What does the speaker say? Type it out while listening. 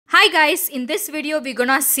Hi guys, in this video we're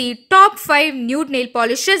gonna see top 5 nude nail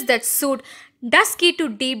polishes that suit dusky to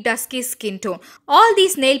deep dusky skin tone. All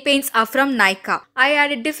these nail paints are from Nykaa. I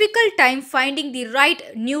had a difficult time finding the right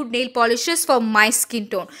nude nail polishes for my skin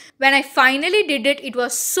tone. When I finally did it, it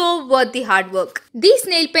was so worth the hard work. These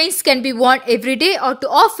nail paints can be worn every day or to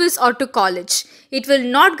office or to college. It will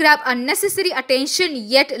not grab unnecessary attention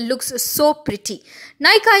yet looks so pretty.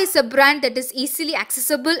 Nykaa is a brand that is easily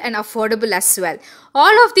accessible and affordable as well.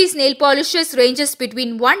 All of these nail polishes ranges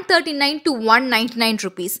between 139 to 199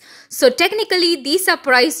 rupees. So technically these are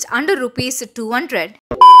priced under rupees 200.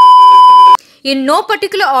 In no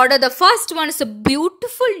particular order, the first one is a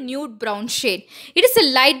beautiful nude brown shade. It is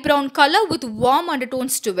a light brown color with warm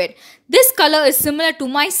undertones to it. This color is similar to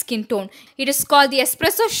my skin tone. It is called the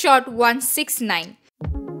Espresso Shot 169.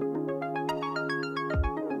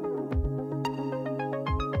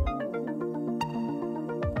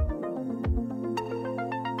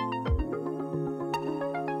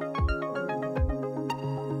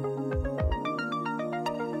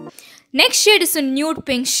 Next shade is a nude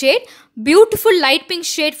pink shade. Beautiful light pink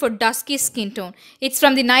shade for dusky skin tone. It's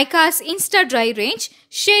from the Nykaa's Insta Dry range.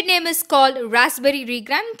 Shade name is called Raspberry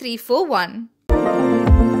Regram 341.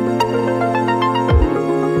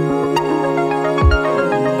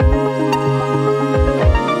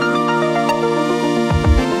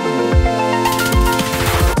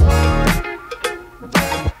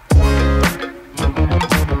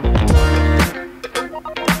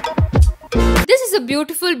 A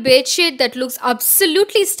beautiful beige shade that looks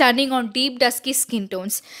absolutely stunning on deep dusky skin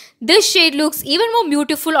tones. This shade looks even more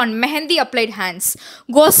beautiful on mehendi applied hands.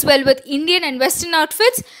 Goes well with Indian and Western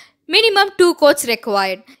outfits. Minimum 2 coats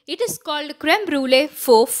required. It is called Creme Brulee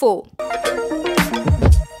For.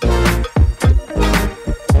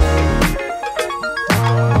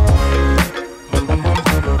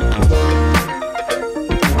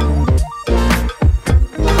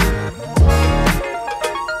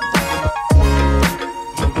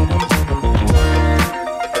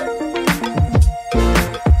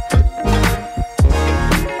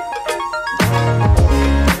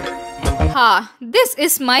 This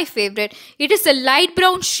is my favorite. It is a light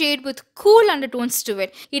brown shade with cool undertones to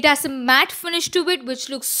it. It has a matte finish to it which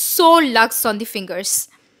looks so luxe on the fingers.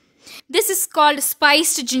 This is called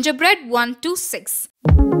Spiced Gingerbread 126.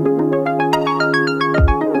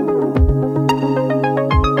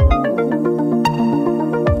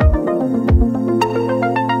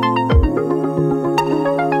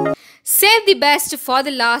 Save the best for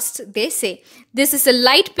the last, they say. This is a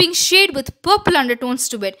light pink shade with purple undertones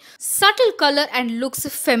to it. Subtle color and looks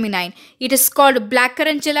feminine. It is called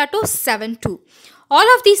Blackcurrent Gelato 72.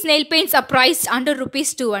 All of these nail paints are priced under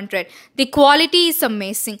rupees 200. The quality is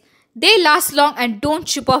amazing. They last long and don't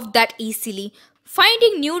chip off that easily.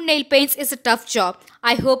 Finding new nail paints is a tough job.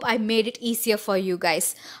 I hope I made it easier for you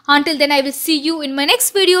guys. Until then, I will see you in my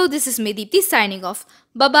next video. This is Mediti signing off.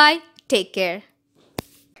 Bye-bye. Take care.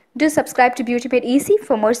 Do subscribe to Beauty Made Easy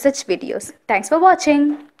for more such videos. Thanks for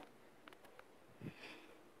watching.